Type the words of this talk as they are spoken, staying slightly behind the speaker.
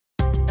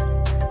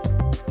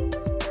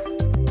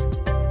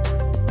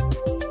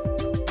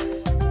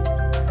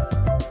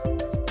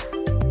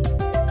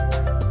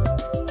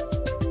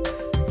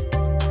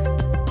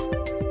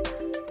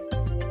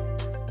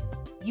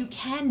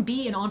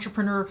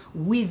entrepreneur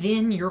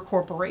within your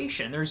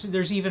corporation.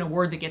 There's even a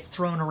word that gets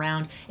thrown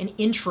around, an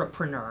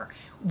intrapreneur.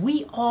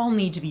 We all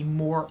need to be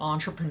more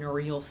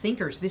entrepreneurial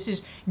thinkers. This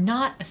is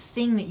not a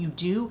thing that you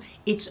do,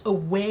 it's a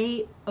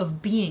way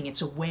of being,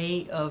 it's a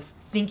way of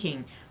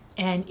thinking,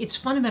 and it's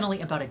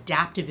fundamentally about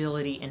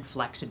adaptability and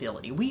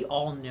flexibility. We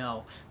all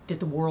know that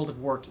the world of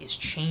work is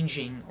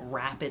changing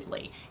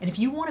rapidly. And if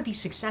you want to be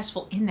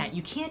successful in that,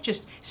 you can't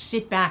just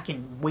sit back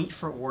and wait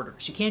for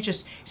orders. You can't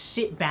just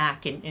sit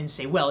back and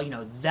say, well,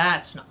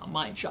 that's not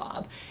my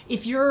job.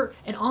 If you're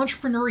an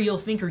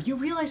entrepreneurial thinker, you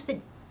realize that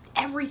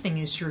everything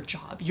is your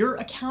job. You're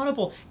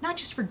accountable not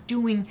just for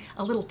doing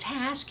a little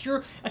task,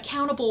 you're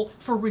accountable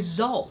for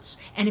results.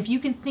 And if you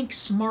can think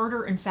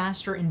smarter and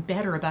faster and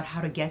better about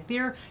how to get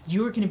there,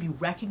 you're going to be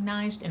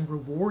recognized and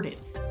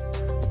rewarded.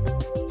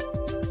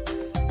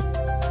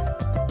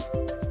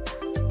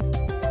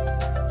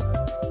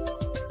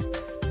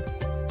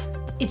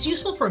 It's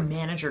useful for a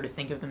manager to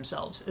think of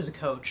themselves as a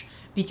coach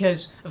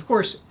because, of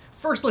course,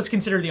 first let's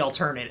consider the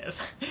alternative.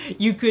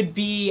 You could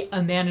be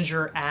a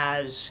manager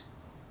as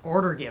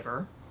order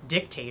giver,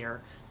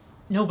 dictator.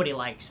 Nobody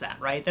likes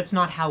that, right? That's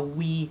not how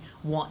we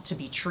want to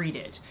be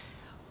treated.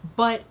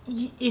 But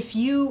if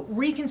you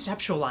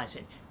reconceptualize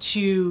it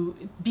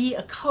to be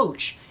a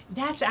coach,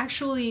 that's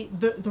actually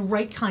the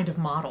right kind of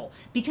model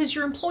because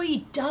your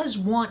employee does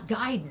want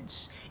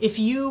guidance. If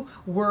you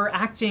were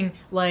acting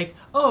like,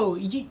 oh,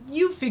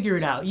 you figure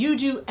it out, you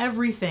do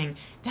everything,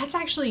 that's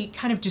actually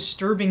kind of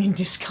disturbing and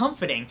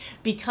discomforting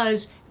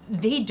because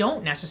they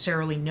don't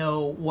necessarily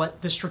know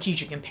what the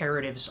strategic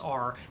imperatives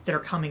are that are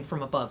coming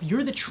from above.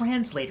 You're the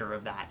translator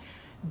of that.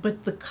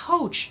 But the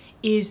coach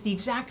is the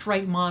exact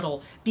right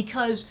model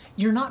because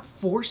you're not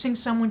forcing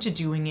someone to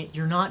doing it,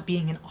 you're not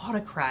being an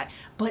autocrat,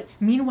 but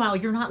meanwhile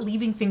you're not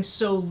leaving things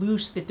so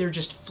loose that they're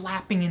just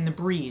flapping in the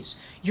breeze.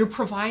 You're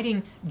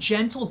providing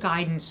gentle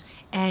guidance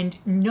and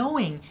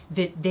knowing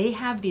that they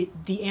have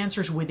the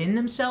answers within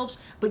themselves,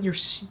 but you're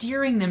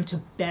steering them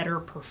to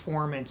better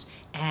performance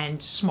and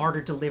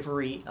smarter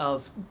delivery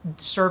of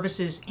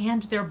services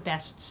and their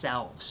best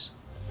selves.